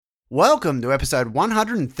Welcome to episode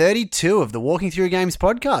 132 of the Walking Through Games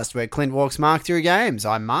podcast, where Clint walks Mark through games.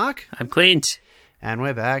 I'm Mark. I'm Clint. And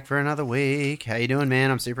we're back for another week. How you doing,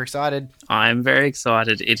 man? I'm super excited. I'm very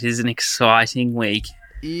excited. It is an exciting week.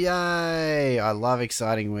 Yay! I love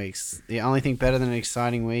exciting weeks. The only thing better than an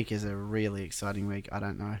exciting week is a really exciting week. I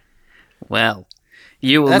don't know. Well,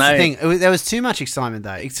 you will That's know. the thing. There was too much excitement,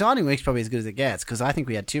 though. Exciting week's probably as good as it gets, because I think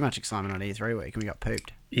we had too much excitement on E3 week and we got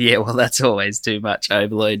pooped. Yeah, well, that's always too much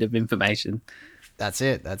overload of information. That's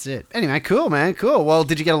it. Anyway, cool, man. Cool. Well,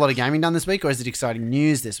 did you get a lot of gaming done this week, or is it exciting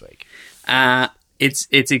news this week? It's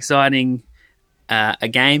exciting, a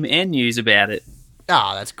game and news about it.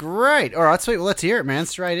 Oh, that's great. All right, sweet. Well, let's hear it, man.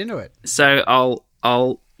 Straight into it. So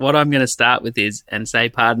what I'm going to start with is, and say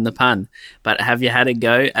pardon the pun, but have you had a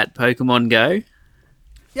go at Pokemon Go?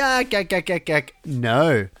 Yeah,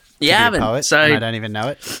 no. You haven't. Poet, So and I don't even know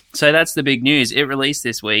it. So that's the big news. It released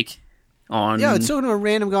this week on... Yeah, I was talking to a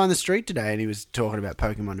random guy on the street today, and he was talking about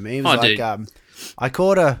Pokemon to me. He was Oh, like, dude. I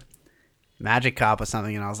caught a Magikarp or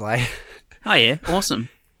something, and I was like... Oh, yeah. Awesome.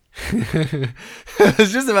 It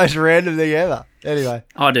was just the most random thing ever. Anyway.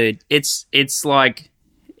 Oh, dude. It's like...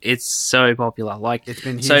 It's so popular. Like, It's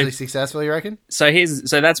been hugely successful, you reckon? So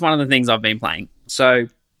that's one of the things I've been playing. So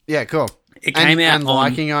Yeah, cool. it came out and on...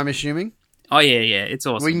 liking, I'm assuming? Oh, yeah. It's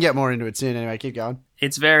awesome. We can get more into it soon. Anyway, keep going.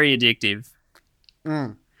 It's very addictive.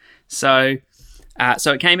 Mm. So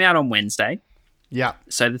it came out on Wednesday. Yeah.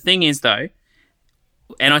 So the thing is, though,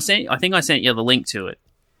 and I think I sent you the link to it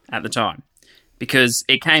at the time because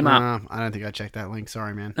it came up. I don't think I checked that link.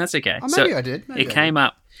 Sorry, man. That's okay. Oh, maybe I did. It came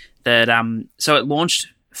up that so it launched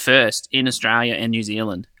first in Australia and New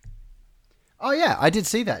Zealand. Oh, yeah. I did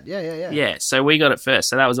see that. Yeah. Yeah, so we got it first.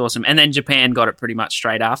 So that was awesome. And then Japan got it pretty much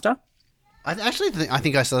straight after. I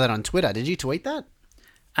think I saw that on Twitter. Did you tweet that?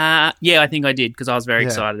 Yeah, I think I did because I was very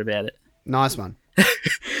excited about it. Nice one.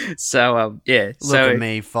 So, yeah. Look at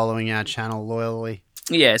me following our channel loyally.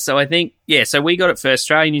 Yeah, so I think, so we got it first.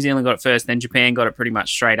 Australia and New Zealand got it first. Then Japan got it pretty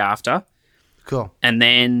much straight after. Cool. And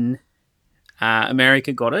then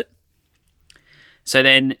America got it. So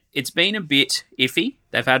then it's been a bit iffy.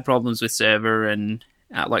 They've had problems with server and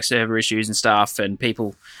server issues and stuff and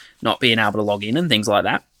people not being able to log in and things like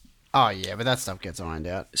that. Oh, yeah, but that stuff gets ironed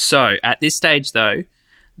out. So at this stage, though,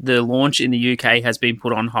 the launch in the UK has been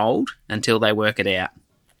put on hold until they work it out.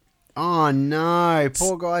 Oh, no.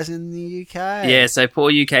 Poor guys in the UK. Yeah, so poor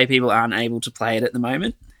UK people aren't able to play it at the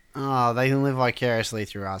moment. Oh, they can live vicariously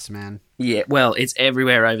through us, man. Yeah, well, it's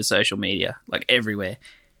everywhere over social media, like everywhere.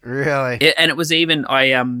 Really? And it was even,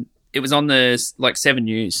 it was on the, 7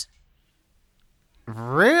 News.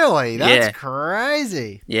 Really? That's Yeah.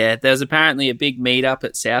 crazy. Yeah, there was apparently a big meetup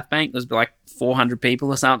at South Bank. There was like 400 people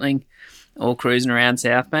or something, all cruising around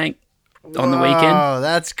South Bank on the weekend. Oh,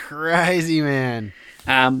 that's crazy, man.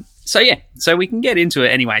 So we can get into it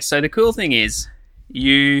anyway. So the cool thing is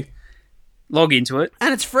you log into it.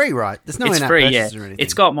 And it's free, right? There's no It's in-app free, purchases yeah. or anything.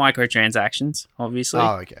 It's got microtransactions, obviously,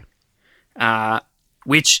 Oh, okay.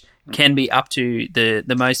 which can be up to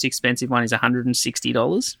the most expensive one is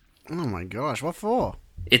 $160. Oh, my gosh. What for?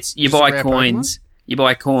 It's you Just buy rare coins. You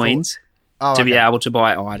buy coins Oh, to be okay. able to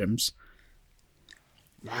buy items.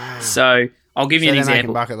 So I'll give you So an they're making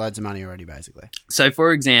example. bucket loads of money already, basically. So,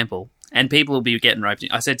 for example, and people will be getting roped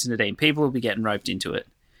in. I said to Nadine, people will be getting roped into it.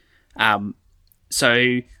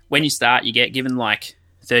 So when you start, you get given like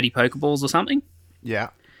 30 Pokeballs or something. Yeah.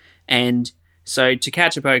 And so to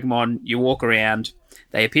catch a Pokemon, you walk around,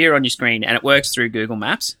 they appear on your screen, and it works through Google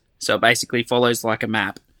Maps. So it basically follows like a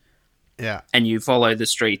map, Yeah. and you follow the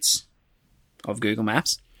streets of Google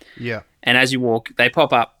Maps. Yeah. And as you walk, they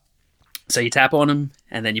pop up. So you tap on them,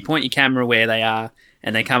 and then you point your camera where they are,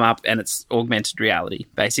 and they come up, and it's augmented reality,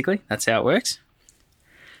 basically. That's how it works.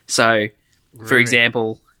 So, for Really?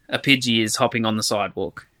 example, a Pidgey is hopping on the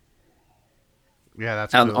sidewalk, Yeah,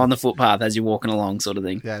 that's cool. on the footpath as you're walking along, sort of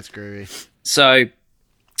thing. Yeah, it's groovy. So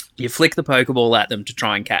you flick the Pokeball at them to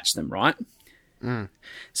try and catch them, right? Mm.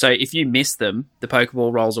 So if you miss them, the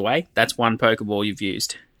Pokeball rolls away. That's one Pokeball you've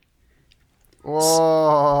used.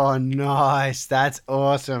 Oh, nice. That's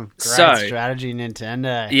awesome. Great So- strategy,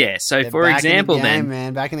 Nintendo. Yeah, so They're for back example in the game, then...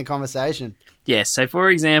 man, back in the conversation. Yeah, so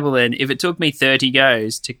for example then, if it took me 30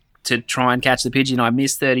 goes to try and catch the Pidgey and I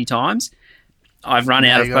missed 30 times, I've run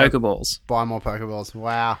out of you gotta- Pokeballs. Buy more Pokeballs.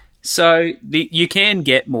 Wow. So you can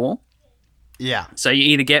get more. Yeah. So you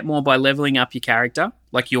either get more by leveling up your character,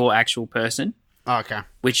 like your actual person, Okay.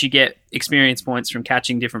 which you get experience points from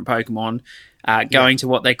catching different Pokemon, going to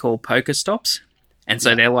what they call Pokestops. And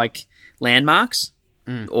so they're like landmarks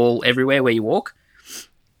all everywhere where you walk.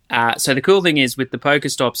 So the cool thing is with the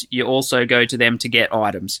Pokestops, you also go to them to get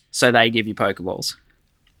items. So they give you Pokeballs.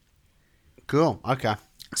 Cool. Okay.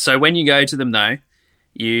 So when you go to them though,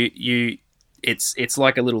 it's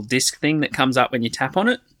like a little disc thing that comes up when you tap on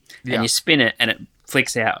it, and you spin it, and it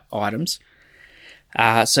flicks out items.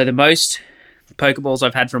 So the most Pokeballs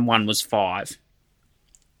I've had from one was 5.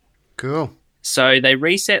 Cool. So they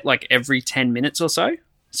reset like every 10 minutes or so.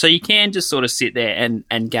 So you can just sort of sit there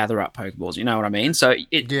and gather up Pokeballs. You know what I mean? So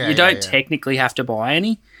you don't technically have to buy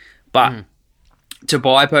any, but to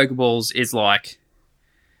buy Pokeballs is like,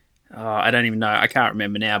 I don't even know. I can't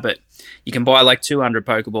remember now, but you can buy like 200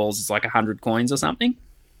 Pokeballs. It's like 100 coins or something.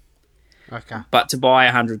 Okay. But to buy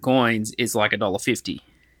 100 coins is like $1.50.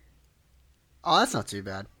 Oh, that's not too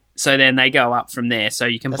bad. So then they go up from there. So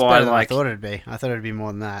you can That's buy better than like... I thought it'd be. I thought it'd be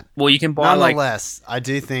more than that. Well, you can buy like... Nonetheless, I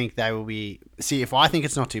do think they will be... See, if I think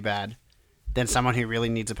it's not too bad, then someone who really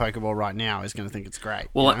needs a Pokeball right now is going to think it's great.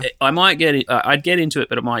 Well, I might get it. I'd get into it,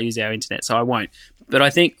 but it might use our internet, so I won't. But I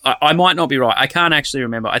think... I might not be right. I can't actually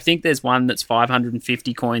remember. I think there's one that's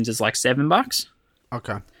 550 coins is like $7.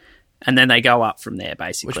 Okay. And then they go up from there,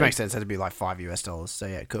 basically. Which makes sense. That'd be like $5. So,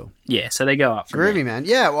 yeah, cool. Yeah, so they go up from Groovy, there. man.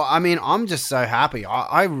 Yeah, well, I mean, I'm just so happy.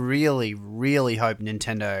 I really, really hope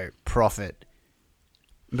Nintendo profit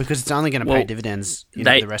because it's only going to pay dividends in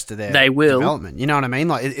the rest of their development. You know what I mean?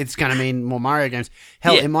 Like, it's going to mean more Mario games.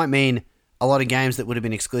 Hell, it might mean a lot of games that would have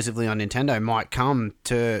been exclusively on Nintendo might come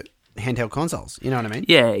to handheld consoles. You know what I mean?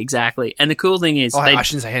 Yeah, exactly. And the cool thing is... I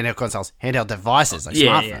shouldn't say handheld consoles. Handheld devices, like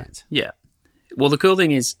smartphones. Yeah. Well, the cool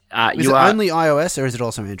thing is... is it only iOS or is it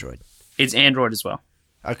also Android? It's Android as well.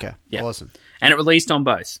 Okay, awesome. And it released on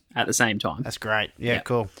both at the same time. That's great. Yeah,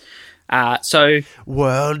 cool. So...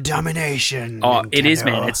 World domination. Oh, Nintendo. it is,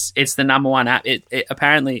 man. It's the number one app. It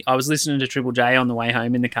apparently... I was listening to Triple J on the way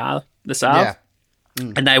home in the car this hour,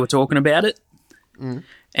 and they were talking about it.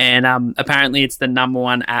 And apparently it's the number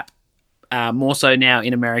one app, more so now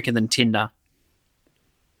in America than Tinder.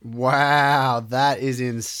 Wow, that is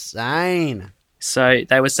insane. So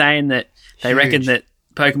they were saying that they reckon that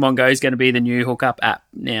Pokemon Go is going to be the new hookup app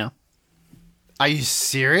now. Are you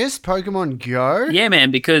serious? Pokemon Go? Yeah, man,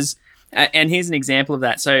 because... and here's an example of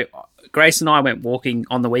that. So Grace and I went walking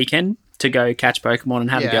on the weekend to go catch Pokemon and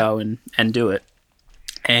have a go and do it.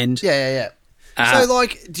 And Yeah. So,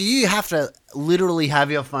 like, do you have to literally have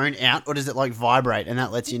your phone out, or does it, like, vibrate and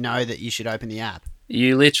that lets you know that you should open the app?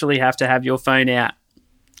 You literally have to have your phone out.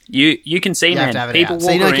 You can see, man, people walk around.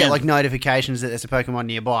 So you don't get, like, notifications that there's a Pokemon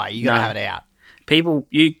nearby. You got to have it out. People,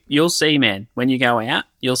 you'll see, man, when you go out,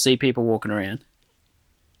 you'll see people walking around.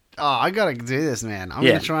 Oh, I got to do this, man. I'm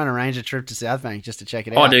going to try and arrange a trip to South Bank just to check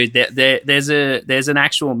it out. Oh, dude, there's an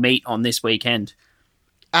actual meet on this weekend.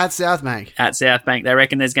 At South Bank? At South Bank. They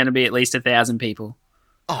reckon there's going to be at least 1,000 people.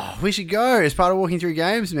 Oh, we should go as part of Walking Through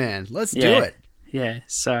Games, man. Let's do it. Yeah,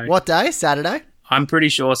 so... What day? Saturday? I'm pretty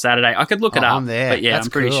sure Saturday. I could look it up. I'm there. But yeah, That's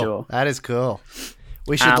I'm pretty cool. sure. That is cool.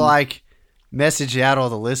 We should, message out all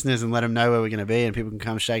the listeners and let them know where we're going to be and people can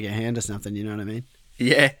come shake your hand or something, you know what I mean?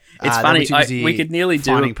 Yeah. It's funny. We could nearly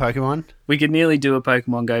do... Finding Pokemon? We could nearly do a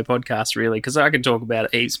Pokemon Go podcast, really, because I could talk about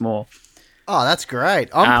it heaps more. Oh, that's great.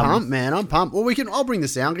 I'm pumped, man. I'm pumped. Well, I'll bring the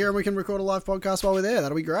sound gear and we can record a live podcast while we're there.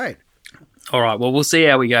 That'll be great. All right. Well, we'll see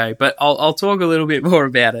how we go. But I'll talk a little bit more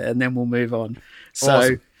about it and then we'll move on. So,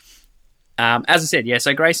 awesome. As I said,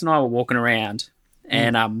 so Grace and I were walking around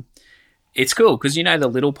and it's cool because you know the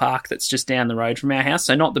little park that's just down the road from our house?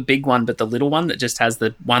 So not the big one, but the little one that just has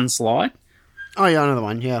the one slide. Oh, yeah, another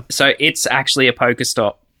one, yeah. So it's actually a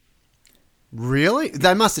Pokestop. Really?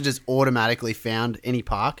 They must have just automatically found any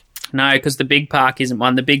park. No, because the big park isn't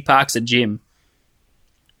one. The big park's a gym.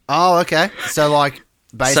 Oh, okay. So, like,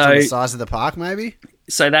 based on the size of the park, maybe?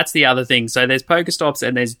 So that's the other thing. So there's Pokestops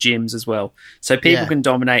and there's gyms as well. So people can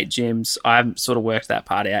dominate gyms. I haven't sort of worked that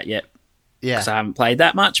part out yet. Yeah. Because I haven't played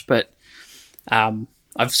that much, but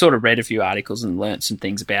I've sort of read a few articles and learnt some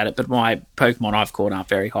things about it. But my Pokemon I've caught aren't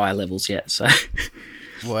very high levels yet, so...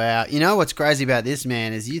 Wow. You know what's crazy about this,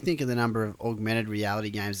 man, is you think of the number of augmented reality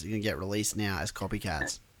games that are going to get released now as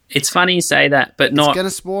copycats. It's funny you say that, but not... It's going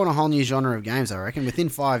to spawn a whole new genre of games, I reckon. Within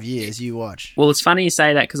 5 years, you watch. Well, it's funny you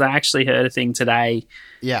say that because I actually heard a thing today.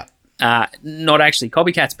 Yeah. Not actually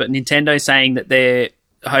copycats, but Nintendo saying that they're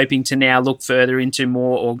hoping to now look further into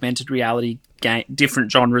more augmented reality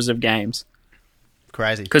different genres of games.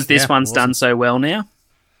 Crazy. Because this one's done so well now.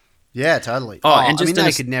 Yeah, totally. And just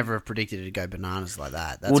they could never have predicted it to go bananas like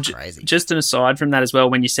that. That's crazy. Just an aside from that as well,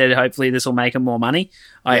 when you said hopefully this will make them more money,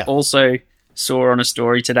 I also saw on a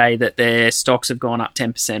story today that their stocks have gone up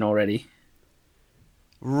 10% already.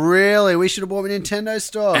 Really? We should have bought Nintendo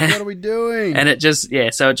stock. What are we doing? And it just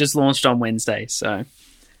launched on Wednesday, so...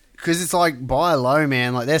 Because it's like, buy low,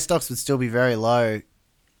 man. Like, their stocks would still be very low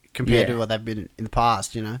compared to what they've been in the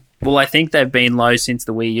past, you know? Well, I think they've been low since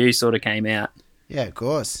the Wii U sort of came out. Yeah, of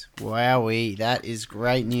course. Wowee. That is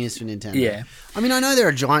great news for Nintendo. Yeah. I mean, I know they're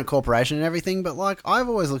a giant corporation and everything, but, like, I've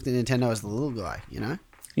always looked at Nintendo as the little guy, you know?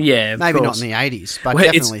 Yeah, maybe course. not in the 80s, but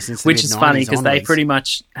definitely since the mid-90s. Which is funny, because they pretty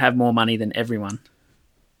much have more money than everyone.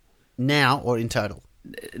 Now or in total?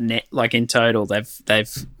 Like, in total, they've no,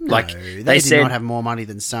 like... They did not have more money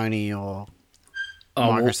than Sony or...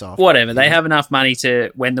 Microsoft. Whatever. They have enough money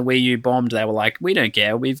to... When the Wii U bombed, they were like, we don't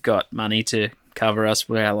care. We've got money to cover us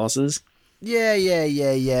for our losses.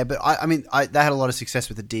 Yeah. But, I mean, they had a lot of success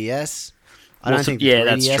with the DS. I don't think the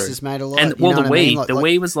 3DS has made a lot. And, well, the Wii. I mean? The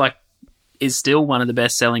Wii was, like, is still one of the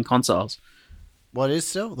best-selling consoles. What is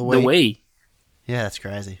still? The Wii? The Wii. Yeah, that's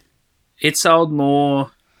crazy. It sold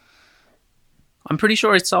more... I'm pretty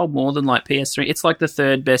sure it sold more than, like, PS3. It's, like, the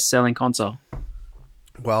third best-selling console.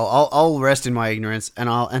 Well, I'll rest in my ignorance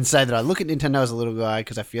and say that I look at Nintendo as a little guy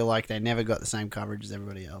because I feel like they never got the same coverage as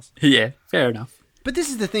everybody else. Yeah, fair enough. But this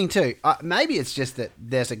is the thing too. Maybe it's just that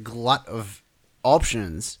there's a glut of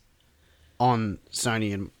options on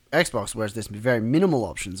Sony and Xbox, whereas there's very minimal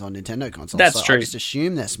options on Nintendo consoles. That's true. I just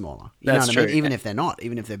assume they're smaller. You That's know what true. I mean? Even if they're not,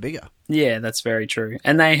 even if they're bigger. Yeah, that's very true.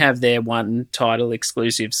 And they have their one title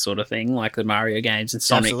exclusive sort of thing, like the Mario games and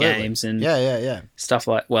Sonic games and stuff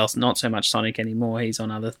like. Well, not so much Sonic anymore. He's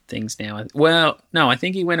on other things now. Well, no, I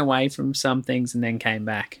think he went away from some things and then came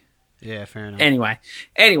back. Yeah, fair enough.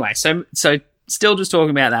 Anyway, so still just talking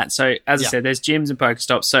about that. So as I said, there's gyms and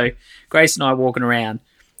Pokestops. So Grace and I walking around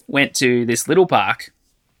went to this little park.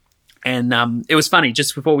 And it was funny.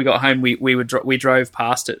 Just before we got home, we drove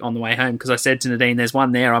past it on the way home because I said to Nadine, "There's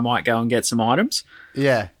one there. I might go and get some items."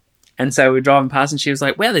 Yeah. And so we were driving past, and she was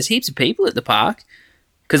like, "Wow, there's heaps of people at the park."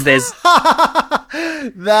 Because there's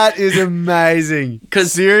that is amazing.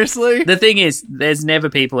 Because seriously, the thing is, there's never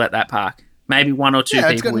people at that park. Maybe one or two people.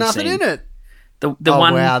 It's got nothing in it. The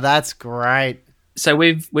one. Wow, that's great. So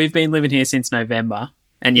we've been living here since November.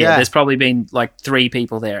 And there's probably been like 3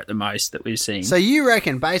 people there at the most that we've seen. So you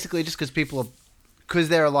reckon basically just because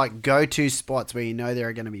there are like go-to spots where you know there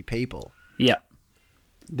are going to be people. Yeah.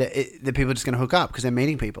 The people are just going to hook up because they're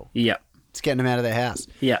meeting people. Yeah. It's getting them out of their house.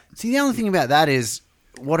 Yeah. See, the only thing about that is,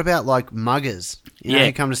 what about like muggers? You know,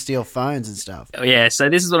 who come to steal phones and stuff. Yeah. So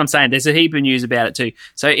this is what I'm saying. There's a heap of news about it too.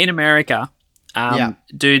 So in America,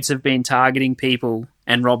 dudes have been targeting people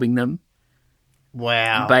and robbing them.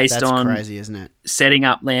 Wow, based on crazy, isn't it? Setting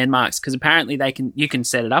up landmarks, because apparently you can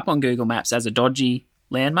set it up on Google Maps as a dodgy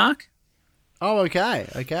landmark. Oh, okay.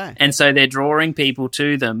 And so they're drawing people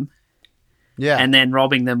to them, and then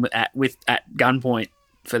robbing them at gunpoint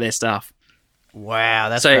for their stuff. Wow,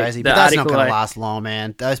 that's crazy. But that's not going to last long,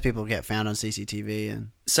 man. Those people get found on CCTV. And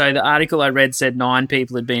so the article I read said 9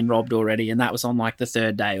 people had been robbed already, and that was on like the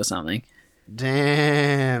 3rd day or something.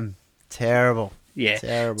 Damn, terrible. Yeah.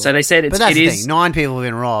 Terrible. So they said but that's the thing. 9 people have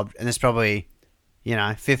been robbed, and there's probably,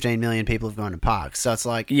 15 million people have gone to parks. So it's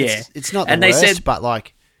like, it's not the worst, they said, but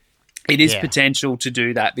like... It is potential to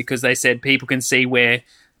do that because they said people can see where,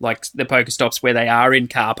 like, the Pokestops where they are in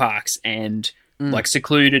car parks and, like,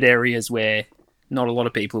 secluded areas where not a lot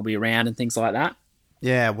of people will be around and things like that.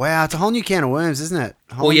 Yeah, wow. It's a whole new can of worms, isn't it?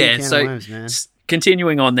 A whole new can of worms, man.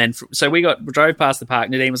 Continuing on then, so we drove past the park.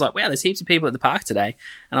 Nadine was like, wow, there's heaps of people at the park today.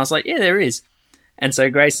 And I was like, yeah, there is. And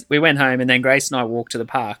so we went home, and then Grace and I walked to the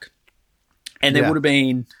park. And there would have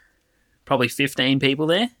been probably 15 people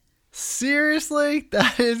there. Seriously?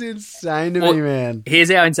 That is insane to me, man.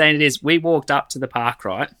 Here's how insane it is. We walked up to the park,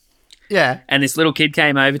 right? Yeah. And this little kid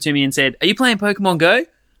came over to me and said, "Are you playing Pokemon Go?"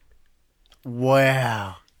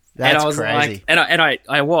 Wow. That's crazy. Like,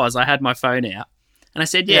 I had my phone out. And I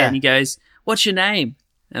said, yeah. And he goes, "What's your name?"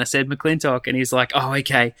 And I said, "McClintock." And he's like, "Oh,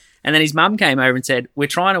 okay." And then his mum came over and said, "We're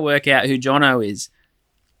trying to work out who Jono is."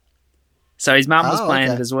 So his mum was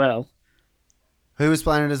playing it as well. Who was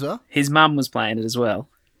playing it as well? His mum was playing it as well.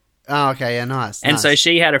 Oh, okay, yeah, nice. And so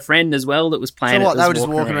she had a friend as well that was playing it. So what, they were just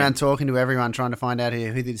walking around talking to everyone, trying to find out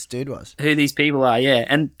who this dude was? Who these people are, yeah,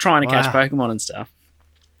 and trying to catch Pokemon and stuff.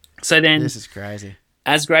 So then... This is crazy.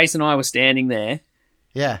 As Grace and I were standing there,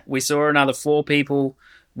 we saw another 4 people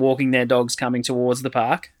walking their dogs coming towards the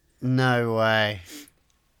park. No way.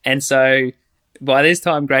 And so by this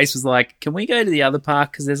time, Grace was like, "Can we go to the other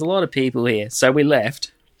park? Because there's a lot of people here." So we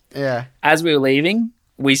left. Yeah. As we were leaving,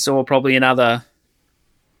 we saw probably another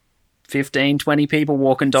 15, 20 people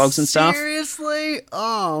walking dogs and stuff. Seriously?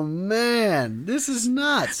 Oh, man. This is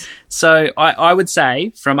nuts. So I would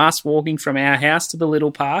say from us walking from our house to the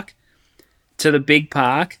little park to the big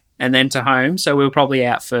park and then to home, so we were probably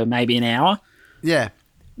out for maybe an hour. Yeah.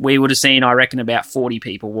 We would have seen, I reckon, about 40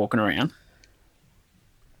 people walking around.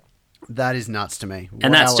 That is nuts to me.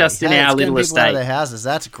 And that's just in our little estate. Out of their houses.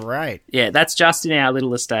 That's great. Yeah, that's just in our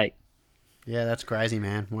little estate. Yeah, that's crazy,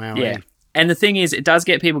 man. Wow. Yeah. And the thing is, it does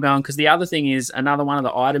get people going because the other thing is another one of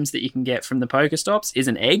the items that you can get from the Pokestops is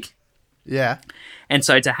an egg. Yeah. And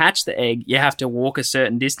so to hatch the egg, you have to walk a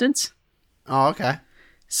certain distance. Oh, okay.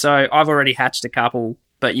 So I've already hatched a couple,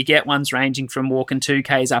 but you get ones ranging from walking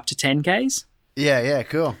 2Ks up to 10Ks. Yeah,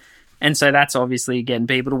 cool. And so that's obviously getting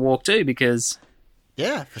people to walk too because...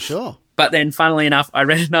 Yeah, for sure. But then, funnily enough, I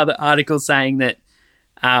read another article saying that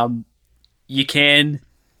you can...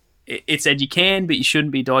 It said you can, but you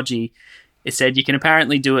shouldn't be dodgy. It said you can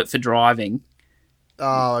apparently do it for driving.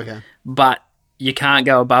 Oh, okay. But you can't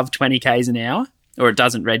go above 20 k's an hour, or it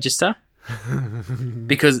doesn't register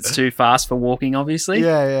because it's too fast for walking, obviously.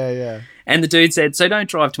 Yeah. And the dude said, so don't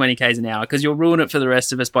drive 20 k's an hour because you'll ruin it for the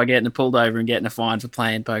rest of us by getting pulled over and getting a fine for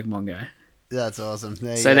playing Pokemon Go. That's awesome.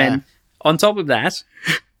 So then, on top of that,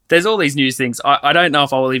 there's all these news things. I don't know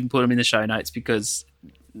if I will even put them in the show notes because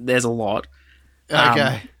there's a lot.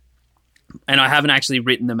 Okay. And I haven't actually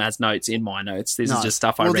written them as notes in my notes. This is just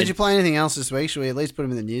stuff I read. Did you play anything else this week? Should we at least put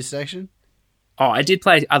them in the news section? Oh, I did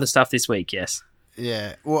play other stuff this week, yes.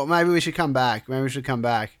 Yeah. Well, maybe we should come back.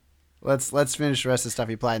 Let's finish the rest of the stuff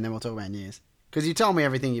you played and then we'll talk about news. Because you told me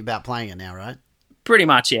everything about playing it now, right? Pretty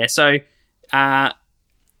much, yeah. So, as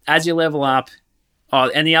you level up... Oh,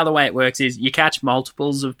 and the other way it works is you catch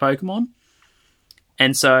multiples of Pokemon.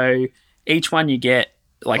 And so each one you get,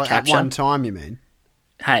 like capture. At one time, you mean?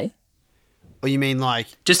 Hey? Or you mean like...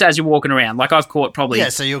 Just as you're walking around. Like I've caught probably... Yeah,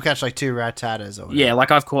 so you'll catch like 2 Rattatas or whatever. Yeah,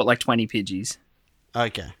 like I've caught like 20 Pidgeys.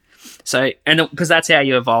 Okay. So, and because that's how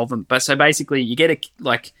you evolve them. But so basically you get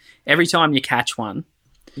every time you catch one...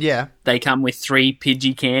 Yeah. They come with 3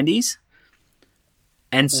 Pidgey candies.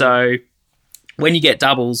 And so... When you get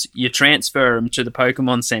doubles, you transfer them to the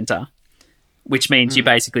Pokemon Center, which means you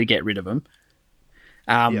basically get rid of them.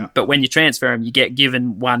 But when you transfer them, you get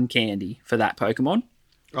given 1 candy for that Pokemon.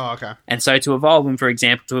 Oh, okay. And so to evolve them, for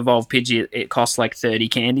example, to evolve Pidgey, it costs like 30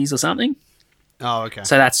 candies or something. Oh, okay.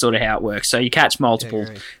 So that's sort of how it works. So you catch multiple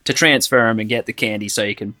to transfer them and get the candy so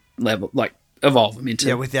you can evolve them into...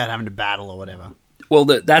 Yeah, without having to battle or whatever. Well,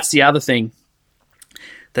 that's the other thing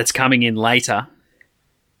that's coming in later...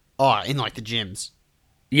 Oh, in like the gyms.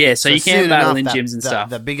 Yeah, so you can battle in gyms and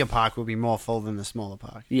stuff. The bigger park will be more full than the smaller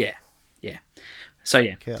park. Yeah. So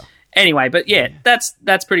yeah. Cool. Anyway, but yeah, that's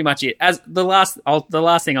pretty much it. As the last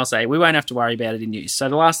thing I'll say, we won't have to worry about it in news. So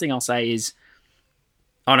the last thing I'll say is,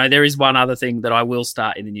 oh no, there is one other thing that I will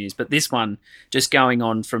start in the news, but this one just going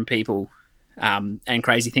on from people and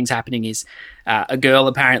crazy things happening is a girl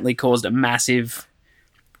apparently caused a massive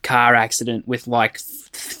car accident with like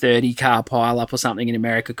 30 car pile up or something in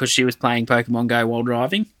America because she was playing Pokemon Go while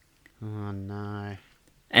driving. Oh no!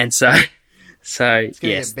 And so it's gonna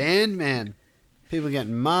get banned, man. People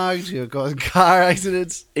getting mugged who are causing car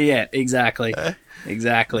accidents. Yeah, exactly.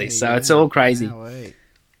 So it's all crazy.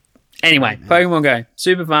 Anyway, Pokemon Go,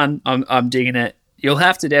 super fun. I'm digging it. You'll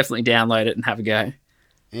have to definitely download it and have a go.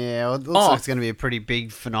 Yeah, well, it looks like it's going to be a pretty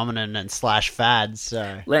big phenomenon and /fad,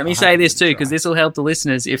 so... Let me say this too, because this will help the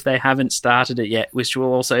listeners if they haven't started it yet, which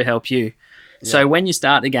will also help you. Yeah. So when you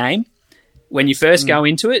start the game, when you first go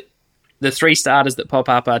into it, the 3 starters that pop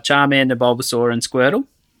up are Charmander, Bulbasaur, and Squirtle.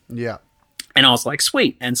 Yeah. And I was like,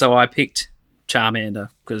 sweet. And so I picked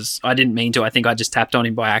Charmander, because I didn't mean to. I think I just tapped on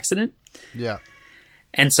him by accident. Yeah.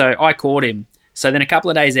 And so I caught him. So then a couple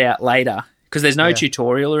of days out later... Because there's no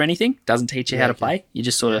tutorial or anything. Doesn't teach you how to play. You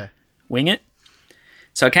just sort of wing it.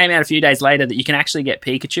 So it came out a few days later that you can actually get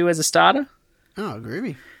Pikachu as a starter. Oh,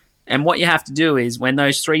 groovy. And what you have to do is when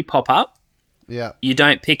those 3 pop up, you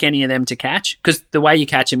don't pick any of them to catch. Because the way you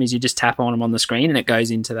catch them is you just tap on them on the screen and it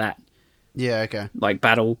goes into that. Yeah, okay. Like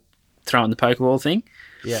battle, throwing the Pokeball thing.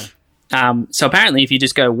 Yeah. So apparently if you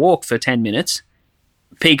just go walk for 10 minutes,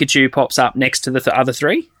 Pikachu pops up next to the other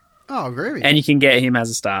 3. Oh, groovy. And you can get him as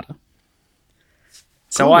a starter.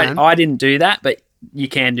 So cool, I didn't do that, but you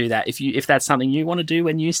can do that if that's something you want to do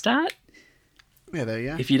when you start. Yeah, there you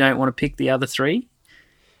go. If you don't want to pick the other 3,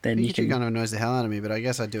 then Pikachu you can. kind of annoys the hell out of me, but I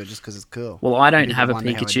guess I do it just because it's cool. Well, I don't have a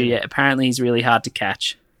Pikachu yet. Apparently, he's really hard to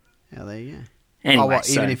catch. Yeah, there you go. Anyway,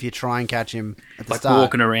 even if you try and catch him at the like start,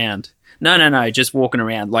 walking around. No, just walking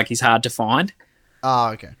around. Like he's hard to find. Oh,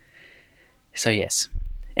 okay. So yes.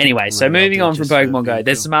 Anyway, so moving on from Pokemon Go,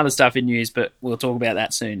 there's some other stuff in news, but we'll talk about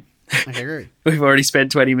that soon. Okay, great. We've already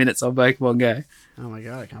spent 20 minutes on Pokemon Go. Oh my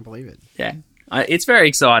god, I can't believe it. Yeah, it's very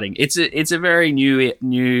exciting. It's a very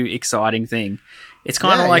new exciting thing. It's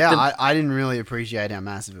kind of like I didn't really appreciate how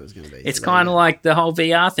massive it was going to be. It's kind of like the whole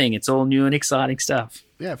VR thing. It's all new and exciting stuff.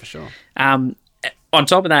 Yeah, for sure. on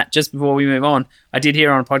top of that, just before we move on, I did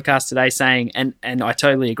hear on a podcast today saying, and I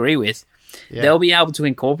totally agree with, they'll be able to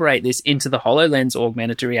incorporate this into the HoloLens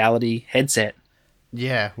augmented reality headset.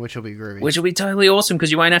 Yeah, which will be groovy. Which will be totally awesome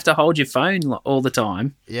because you won't have to hold your phone all the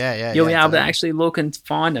time. Yeah. You'll be able to actually look and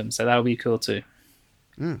find them, so that'll be cool too.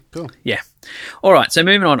 Cool. Yeah. All right, so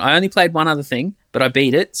moving on. I only played one other thing, but I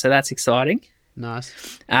beat it, so that's exciting.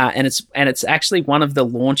 Nice. And it's actually one of the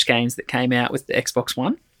launch games that came out with the Xbox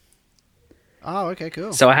One. Oh, okay,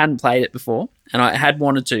 cool. So I hadn't played it before, and I had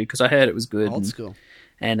wanted to because I heard it was good. Old school.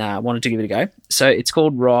 And wanted to give it a go. So it's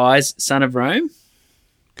called Rise, Son of Rome.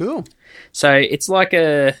 Cool. So it's like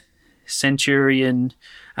a centurion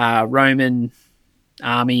Roman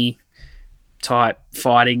army type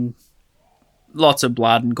fighting, lots of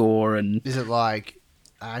blood and gore. And is it like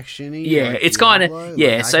action-y? Yeah, like it's kind of,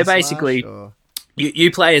 yeah. So basically,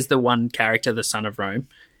 you play as the one character, the Son of Rome,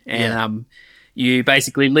 and you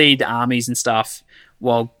basically lead armies and stuff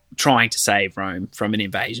while trying to save Rome from an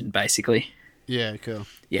invasion, basically. Yeah, cool.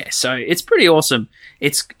 Yeah, so it's pretty awesome.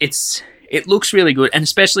 It looks really good, and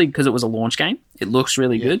especially because it was a launch game, it looks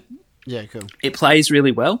really good. Yeah, cool. It plays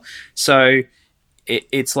really well. So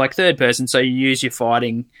it's like third person, so you use your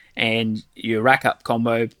fighting and you rack up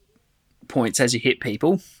combo points as you hit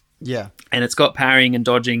people. Yeah. And it's got parrying and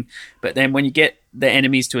dodging, but then when you get the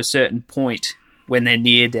enemies to a certain point when they're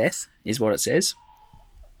near death, is what it says,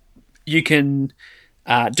 you can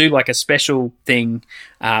do like a special thing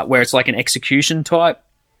where it's like an execution type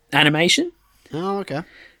animation. Oh, okay.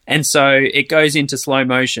 And so it goes into slow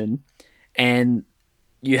motion and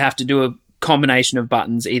you have to do a combination of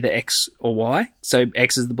buttons, either X or Y. So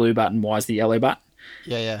X is the blue button, Y is the yellow button.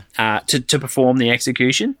 Yeah. To perform the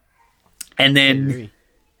execution. And then,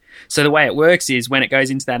 so the way it works is when it goes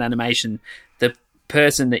into that animation, the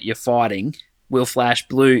person that you're fighting will flash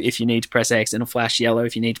blue if you need to press X and it'll flash yellow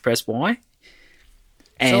if you need to press Y.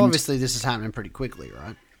 And so obviously this is happening pretty quickly,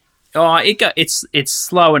 right? Oh, it's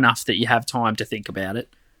slow enough that you have time to think about it.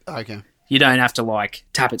 Okay. You don't have to like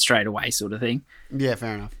tap it straight away, sort of thing. Yeah,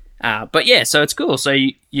 fair enough. But yeah, so it's cool. So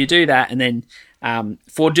you do that, and then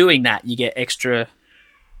for doing that, you get extra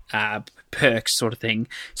perks, sort of thing.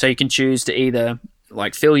 So you can choose to either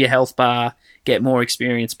like fill your health bar, get more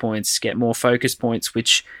experience points, get more focus points,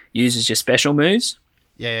 which uses your special moves.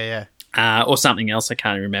 Yeah. Or something else, I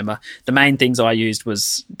can't remember. The main things I used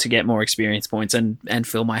was to get more experience points and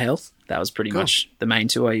fill my health. That was pretty much the main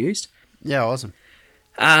two I used. Yeah, awesome.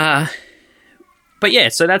 But yeah,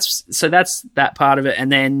 so that's that part of it,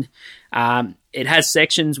 and then it has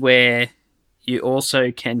sections where you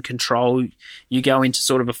also can control. You go into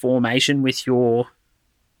sort of a formation with your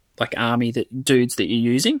like army dudes that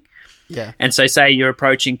you're using. Yeah. And so, say you're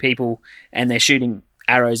approaching people and they're shooting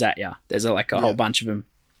arrows at you. There's a whole bunch of them.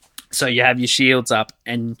 So you have your shields up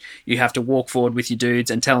and you have to walk forward with your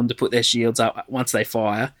dudes and tell them to put their shields up once they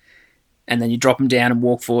fire. And then you drop them down and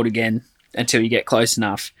walk forward again until you get close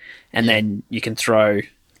enough. And then you can throw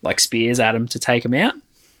like spears at them to take them out.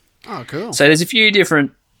 Oh, cool. So there's a few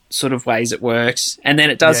different sort of ways it works. And then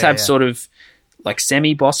it does have sort of like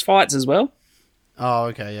semi-boss fights as well. Oh,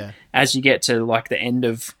 okay, yeah. As you get to like the end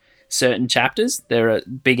of certain chapters, there are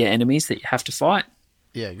bigger enemies that you have to fight.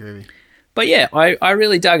 Yeah, groovy. But yeah, I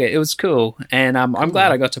really dug it. It was cool. And I'm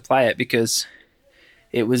glad I got to play it because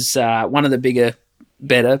it was one of the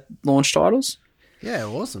better launch titles. Yeah,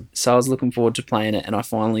 awesome. So I was looking forward to playing it and I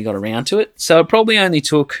finally got around to it. So it probably only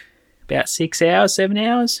took about 6 hours, 7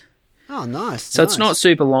 hours. Oh, nice. So it's not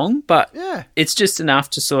super long, but yeah, it's just enough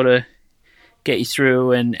to sort of get you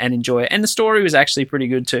through and enjoy it. And the story was actually pretty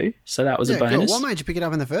good too. So that was a bonus. Cool. What made you pick it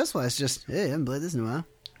up in the first place? Just, I haven't played this in a while.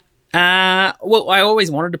 Well, I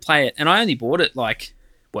always wanted to play it, and I only bought it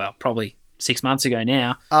probably 6 months ago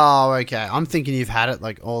now. Oh, okay. I'm thinking you've had it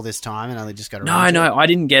like all this time and only just got around to it. I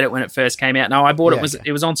didn't get it when it first came out. No, I bought it.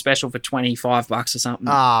 It was on special for $25 or something.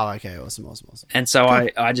 Oh, okay. Awesome. And so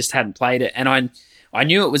I just hadn't played it, and I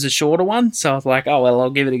knew it was a shorter one, so I was like, oh, well, I'll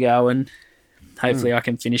give it a go, and hopefully I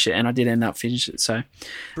can finish it, and I did end up finishing it. So,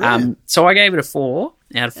 so I gave it a 4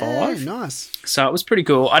 out of 5. Yeah, nice. So it was pretty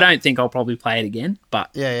cool. I don't think I'll probably play it again, but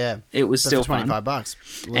it was still fun.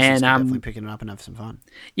 $25. And definitely picking it up and have some fun.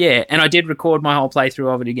 Yeah, and I did record my whole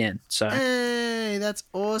playthrough of it again. So hey, that's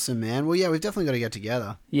awesome, man. Well, yeah, we've definitely got to get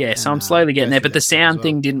together. Yeah, so I'm slowly getting there, but the sound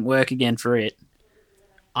thing didn't work again for it.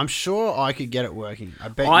 I'm sure I could get it working. I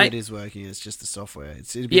bet you it is working. It's just the software.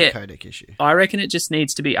 It'd be a codec issue. I reckon it just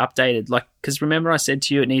needs to be updated. Because remember I said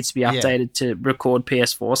to you it needs to be updated to record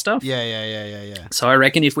PS4 stuff? Yeah. So I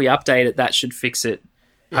reckon if we update it, that should fix it,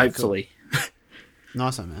 hopefully. Cool.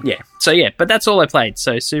 Nice one, man. Yeah. So, but that's all I played.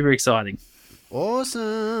 So, super exciting.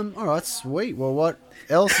 Awesome. All right, sweet. Well, what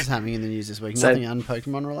else is happening in the news this week? Nothing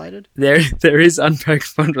un-Pokemon related? There is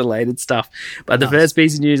un-Pokemon related stuff. But the first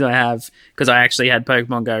piece of news I have, because I actually had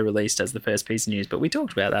Pokemon Go released as the first piece of news, but we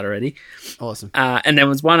talked about that already. Awesome. And there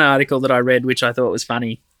was one article that I read which I thought was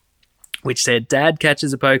funny, which said, Dad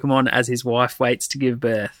catches a Pokemon as his wife waits to give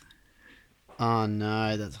birth. Oh,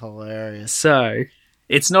 no, that's hilarious. So,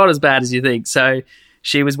 it's not as bad as you think. So,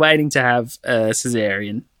 she was waiting to have a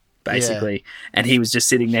cesarean, basically, and he was just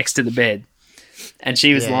sitting next to the bed. And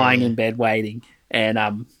she was lying in bed waiting.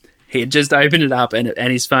 And he had just opened it up, and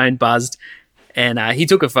his phone buzzed, and he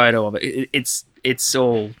took a photo of it. It's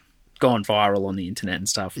all gone viral on the internet and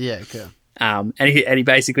stuff. Yeah, cool. And he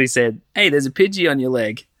basically said, "Hey, there's a Pidgey on your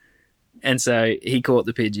leg." And so he caught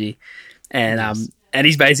the Pidgey, and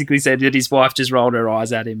he's basically said that his wife just rolled her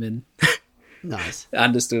eyes at him and nice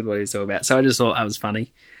understood what he was talking about. So I just thought that was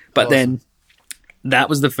funny. But then that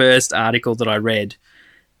was the first article that I read,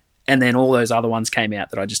 and then all those other ones came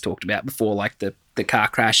out that I just talked about before, like the car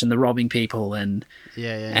crash and the robbing people and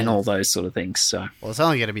all those sort of things. So it's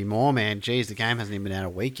only going to be more, man. Jeez, the game hasn't even been out a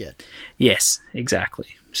week yet. Yes, exactly.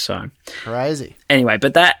 So crazy. Anyway,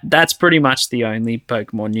 but that's pretty much the only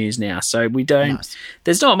Pokemon news now. So we don't. Nice.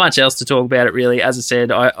 There's not much else to talk about it really. As I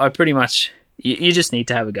said, I pretty much you just need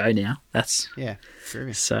to have a go now. That's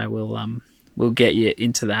true. So we'll get you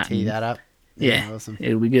into that. Tee that up. Yeah, awesome.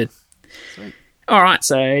 It'll be good. Sweet. All right.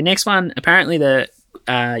 So next one. Apparently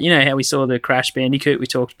you know how we saw the Crash Bandicoot we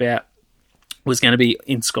talked about was going to be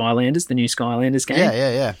in Skylanders, the new Skylanders game.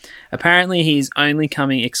 Yeah. Apparently he's only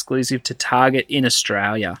coming exclusive to Target in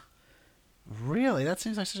Australia. Really? That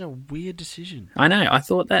seems like such a weird decision. I know. I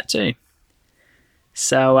thought that too.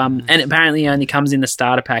 So, and apparently he only comes in the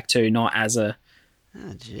starter pack too, not as a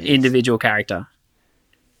individual character.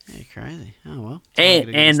 Yeah, crazy. Oh well.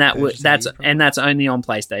 And that's only on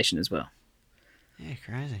PlayStation as well. Yeah,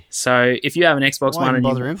 crazy. So if you have an Xbox One and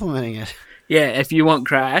bother implementing it. Yeah, if you want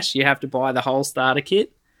Crash, you have to buy the whole starter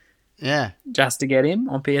kit. Yeah. Just to get him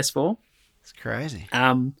on PS4. It's crazy.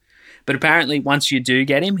 But apparently once you do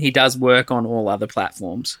get him, he does work on all other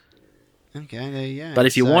platforms. Okay, there you go. But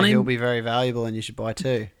if you want him, he'll be very valuable and you should buy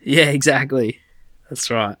two. Yeah, exactly.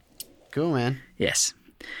 That's right. Cool, man. Yes.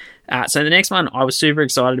 So the next one I was super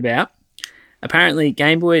excited about. Apparently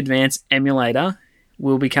Game Boy Advance emulator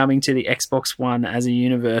will be coming to the Xbox One as a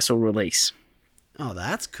universal release. Oh,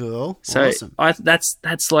 that's cool. So awesome.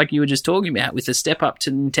 That's like you were just talking about with the step up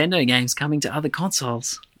to Nintendo games coming to other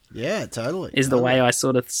consoles. Yeah, totally. Is the way I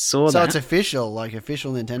sort of saw that. So it's official, like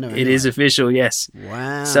official Nintendo. Anyway. It is official, yes.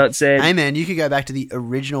 Wow. So it said... Hey, man, you could go back to the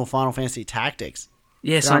original Final Fantasy Tactics.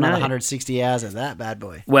 Yes, I know. 160 hours of that bad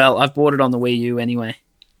boy. Well, I've bought it on the Wii U anyway.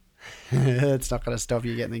 It's not going to stop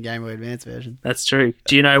you getting the Game Boy Advance version. That's true.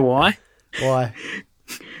 Do you know why? Why?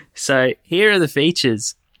 So here are the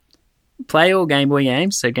features. Play all Game Boy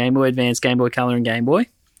games, so Game Boy Advance, Game Boy Color, and Game Boy.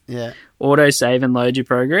 Yeah. Auto save and load your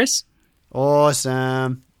progress.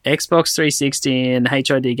 Awesome. Xbox 360 and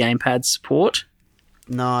HID gamepad support.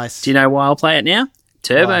 Nice. Do you know why I'll play it now?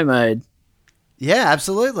 Turbo mode. Yeah,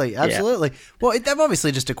 absolutely. Yeah. Well, they've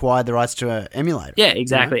obviously just acquired the rights to an emulator. Yeah,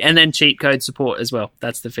 exactly. You know? And then cheat code support as well.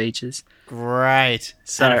 That's the features. Great.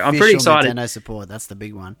 So I'm pretty excited. Nintendo support, that's the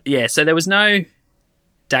big one. Yeah, so there was no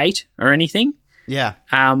date or anything. Yeah.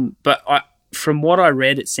 But from what I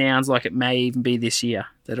read, it sounds like it may even be this year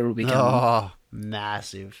that it'll be coming. Oh,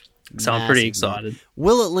 massive. So I'm pretty excited. Man.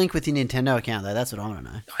 Will it link with your Nintendo account, though? That's what I want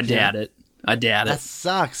to know. I doubt it. That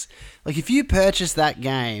sucks. Like, if you purchase that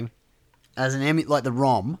game as like the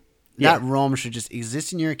ROM, that ROM should just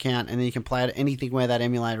exist in your account, and then you can play it anything where that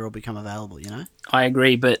emulator will become available, you know? I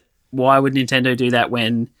agree, but why would Nintendo do that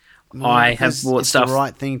when I have bought stuff? It's the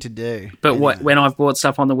right thing to do. But anyway. When I've bought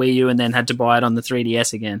stuff on the Wii U and then had to buy it on the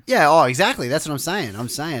 3DS again? Yeah, exactly. That's what I'm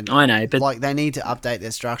saying. I know, but like they need to update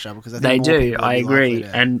their structure because I think they more do. I agree,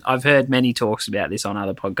 and I've heard many talks about this on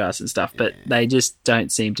other podcasts and stuff, but they just don't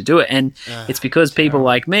seem to do it. And it's because people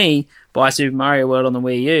like me buy Super Mario World on the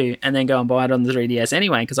Wii U and then go and buy it on the 3DS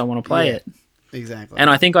anyway because I want to play it. Exactly. And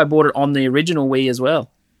I think I bought it on the original Wii as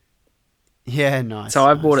well. Yeah, nice. So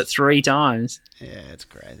I've bought it 3 times. Yeah, it's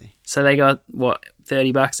crazy. So they got,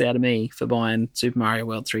 $30 out of me for buying Super Mario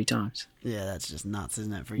World 3 times. Yeah, that's just nuts,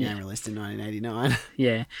 isn't it, for a game released in 1989?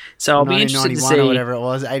 Yeah. So I'll be interested to see... or whatever it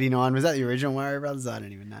was, 89. Was that the original Mario Brothers? I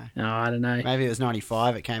don't even know. No, I don't know. Maybe it was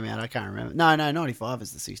 95 it came out. I can't remember. No, 95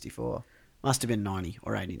 is the 64. Must have been 90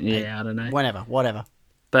 or 80. Yeah, I don't know. Whatever.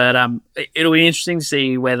 But it'll be interesting to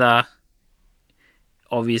see whether,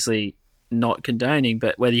 obviously not condoning,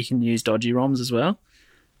 but whether you can use dodgy ROMs as well.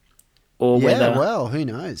 Or whether, who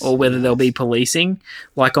knows? Or whether there'll be policing,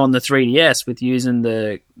 like on the 3DS with using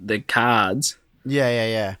the cards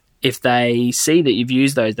Yeah. If they see that you've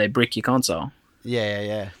used those, they brick your console.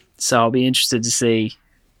 Yeah. So I'll be interested to see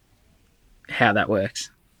how that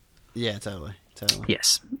works. Yeah, totally.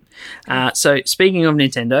 Yes. So speaking of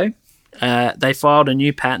Nintendo, they filed a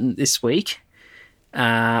new patent this week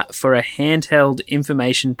for a handheld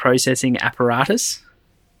information processing apparatus.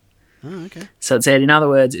 Oh, okay. So it said, in other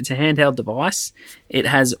words, it's a handheld device. It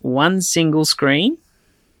has one single screen.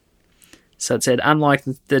 So it said, unlike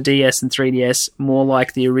the DS and 3DS, more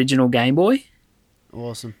like the original Game Boy.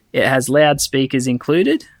 Awesome. It has loudspeakers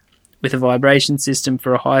included with a vibration system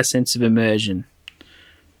for a higher sense of immersion.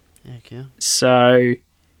 Okay. So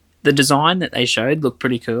the design that they showed looked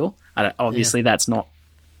pretty cool. Obviously, that's not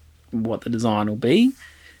what the design will be.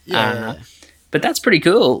 Yeah. But that's pretty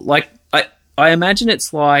cool. Like, I imagine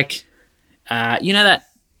it's like, you know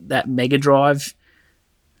that Mega Drive,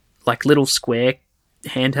 like little square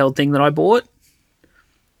handheld thing that I bought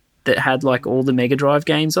that had like all the Mega Drive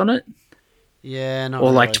games on it? Yeah, not or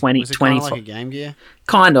really. like 20, Was it 20 like a Game Gear?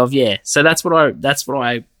 Kind of, yeah. So that's what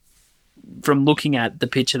I from looking at the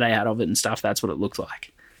picture they had of it and stuff, that's what it looked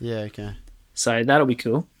like. Yeah, okay. So that'll be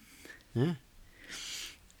cool. Yeah.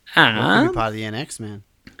 It could be part of the NX, man.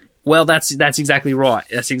 Well, that's exactly right.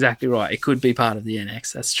 That's exactly right. It could be part of the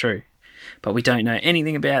NX. That's true. But we don't know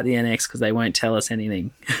anything about the NX because they won't tell us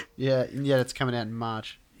anything. Yeah, it's coming out in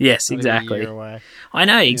March. Yes, exactly. A year away. I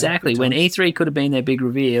know, exactly. When E3 could have been their big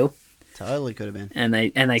reveal. Totally could have been. And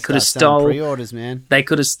they could have stolen pre-orders, man. They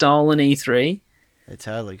could have stolen E3. They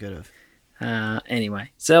totally could have. Anyway,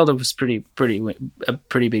 Zelda was a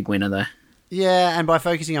pretty big winner though. Yeah, and by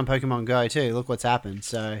focusing on Pokemon Go too, look what's happened.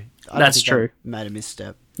 So that's true. They made a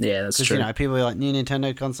misstep. Yeah, that's true. You know, people are like, new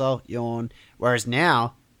Nintendo console, yawn. Whereas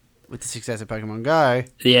now, with the success of Pokemon Go,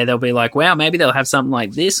 yeah, they'll be like, wow, maybe they'll have something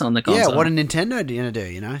like this on the console. Yeah, what are Nintendo going to do?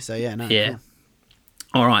 You know, so yeah, no. Yeah. Cool.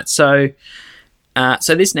 All right, so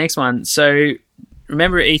this next one. So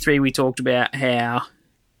remember at E3 we talked about how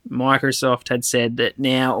Microsoft had said that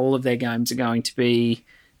now all of their games are going to be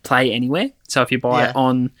play anywhere. So if you buy it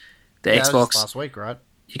on the Xbox, that was last week, right?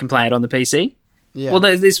 You can play it on the PC. Yeah. Well,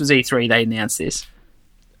 this was E3. They announced this.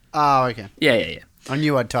 Oh, okay. Yeah. I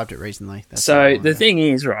knew I'd typed it recently. So the thing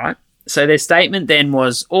is, right, so their statement then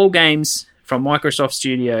was all games from Microsoft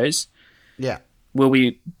Studios will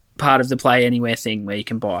be part of the Play Anywhere thing where you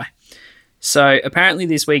can buy. So apparently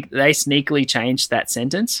this week they sneakily changed that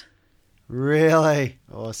sentence. Really?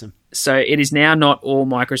 Awesome. So it is now not all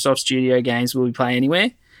Microsoft Studio games will be Play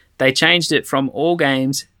Anywhere. They changed it from all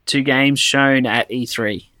games to games shown at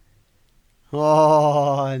E3.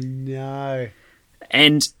 Oh, no.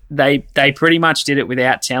 And they pretty much did it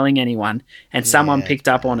without telling anyone, and someone picked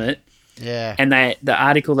up on it. Yeah. And the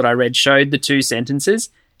article that I read showed the two sentences,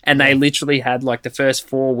 and they literally had like the first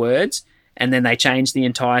 4 words, and then they changed the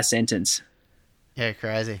entire sentence. Yeah,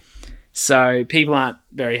 crazy. So people aren't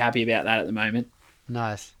very happy about that at the moment.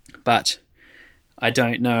 Nice. But I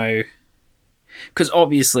don't know, because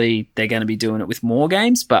obviously they're going to be doing it with more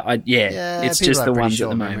games, but it's just the ones at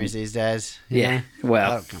the moment. These days. Yeah,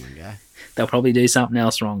 well, that'll come and go. They'll probably do something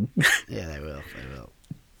else wrong. Yeah, they will.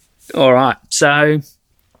 All right, so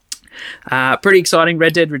pretty exciting.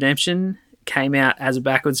 Red Dead Redemption came out as a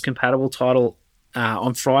backwards compatible title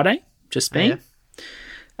on Friday, just been.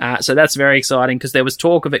 So that's very exciting because there was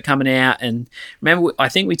talk of it coming out, and remember, I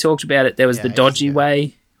think we talked about it. There was the dodgy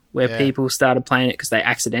way where people started playing it because they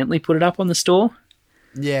accidentally put it up on the store.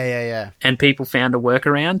 Yeah. And people found a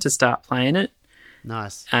workaround to start playing it.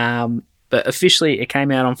 Nice. But officially, it came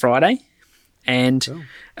out on Friday, and cool.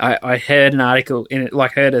 I heard an article in it,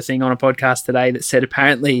 like heard a thing on a podcast today that said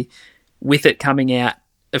apparently, with it coming out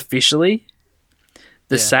officially,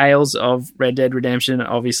 the sales of Red Dead Redemption,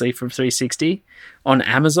 obviously from 360, on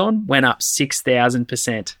Amazon went up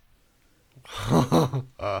 6,000%.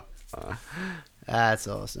 That's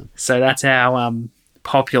awesome. So that's how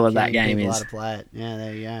popular that game is. To play it. Yeah,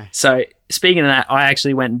 there you go. So speaking of that, I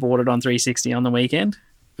actually went and bought it on 360 on the weekend.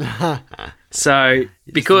 So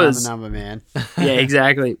because number, man. Yeah,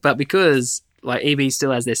 exactly. But because like EB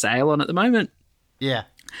still has their sale on at the moment. Yeah.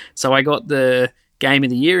 So I got the Game of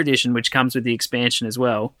the Year edition, which comes with the expansion as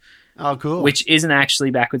well. Oh, cool. Which isn't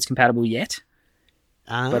actually backwards compatible yet.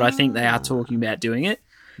 But I think they are talking about doing it.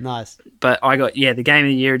 Nice. But I got, the Game of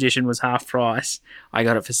the Year edition was half price. I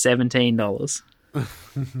got it for $17.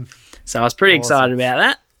 So I was pretty excited about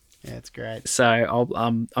that. Yeah, it's great. So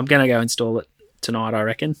I'm going to go install it tonight, I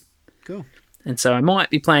reckon. Cool. And so I might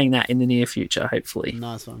be playing that in the near future, hopefully.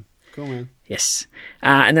 Nice one. Cool, man. Yes.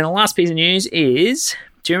 And then the last piece of news is,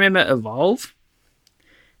 do you remember Evolve?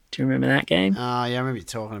 Do you remember that game? Yeah, I remember you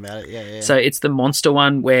talking about it. Yeah. So it's the monster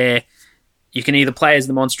one where you can either play as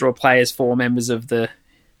the monster or play as 4 members of the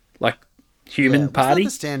human party.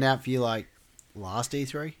 Was that the standout for you last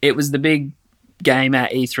E3? It was the big game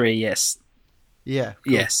at E3, yes. Yeah.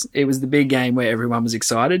 Cool. Yes, it was the big game where everyone was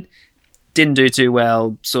excited. Didn't do too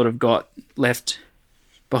well, sort of got left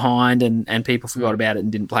behind and people forgot about it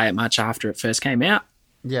and didn't play it much after it first came out.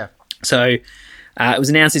 Yeah. So it was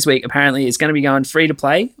announced this week, apparently it's going to be going free to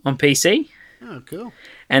play on PC. Oh, cool.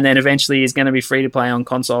 And then eventually it's going to be free to play on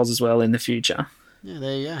consoles as well in the future. Yeah,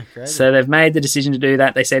 there you go. Great. So they've made the decision to do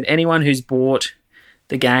that. They said anyone who's bought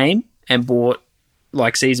the game and bought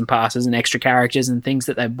season passes and extra characters and things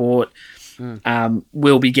that they've bought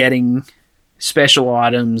will be getting special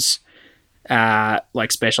items,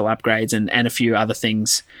 special upgrades and a few other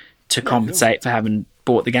things to compensate for having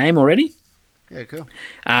bought the game already. Yeah, cool.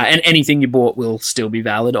 And anything you bought will still be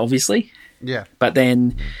valid, obviously. Yeah. But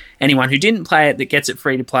then anyone who didn't play it that gets it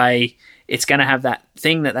free to play, it's going to have that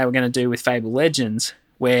thing that they were going to do with Fable Legends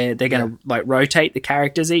where they're going to rotate the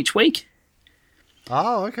characters each week.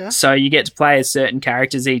 Oh, okay. So you get to play as certain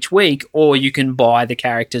characters each week, or you can buy the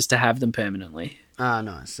characters to have them permanently. Ah,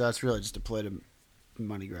 nice. So it's really just a play to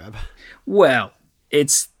money grab. Well,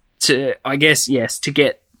 it's to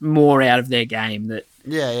get more out of their game that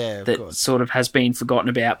of course. Sort of has been forgotten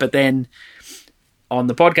about. But then on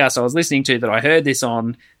the podcast I was listening to that I heard this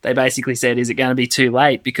on, they basically said, is it going to be too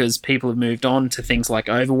late because people have moved on to things like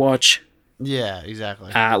Overwatch? Yeah,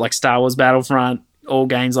 exactly. Like Star Wars Battlefront, all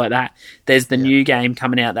games like that. There's the new game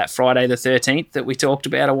coming out that Friday the 13th that we talked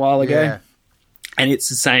about a while ago. Yeah. And it's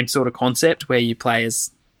the same sort of concept where you play as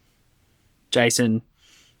Jason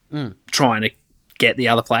trying to get the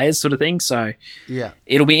other players sort of thing. So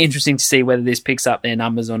it'll be interesting to see whether this picks up their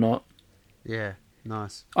numbers or not. Yeah,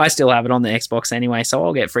 nice. I still have it on the Xbox anyway, so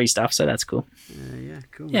I'll get free stuff, so that's cool. Yeah,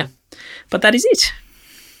 cool. Yeah. But that is it.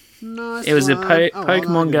 Nice. It was a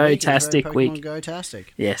Pokemon Go-tastic week. Pokemon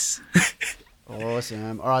Go-tastic. Yes.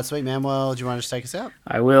 Awesome. All right, sweet, man. Well, do you want to just take us out?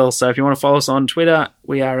 I will. So if you want to follow us on Twitter,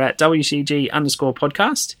 we are at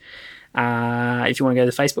WCG_podcast. If you want to go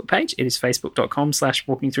to the Facebook page, it is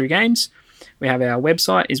facebook.com/walkingthroughgames. We have our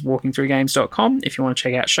website is walkingthroughgames.com if you want to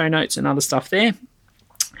check out show notes and other stuff there.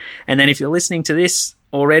 And then if you're listening to this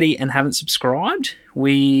already and haven't subscribed,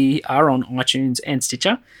 we are on iTunes and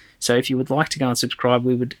Stitcher. So if you would like to go and subscribe,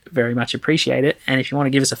 we would very much appreciate it. And if you want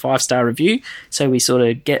to give us a 5-star review so we sort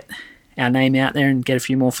of get our name out there and get a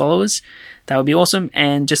few more followers, that would be awesome.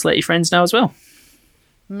 And just let your friends know as well.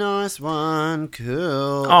 Nice one. Cool.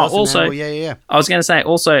 Oh, awesome, also, well, yeah. I was going to say,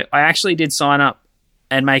 also, I actually did sign up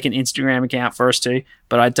and make an Instagram account for us too,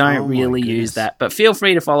 but I don't really use that. But feel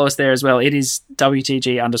free to follow us there as well. It is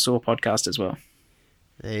WTG_podcast as well.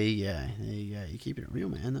 There you go. You're keeping it real,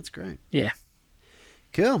 man. That's great. Yeah.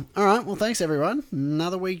 Cool. All right. Well, thanks, everyone.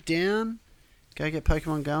 Another week down. Go get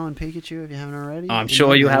Pokemon Go and Pikachu if you haven't already. I'm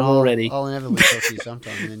sure you have already. I'll inevitably talk to you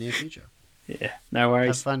sometime in the near future. Yeah, no worries.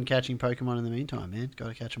 Have fun catching Pokemon in the meantime, man. Got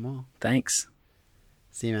to catch them all. Thanks.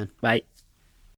 See you, man. Bye.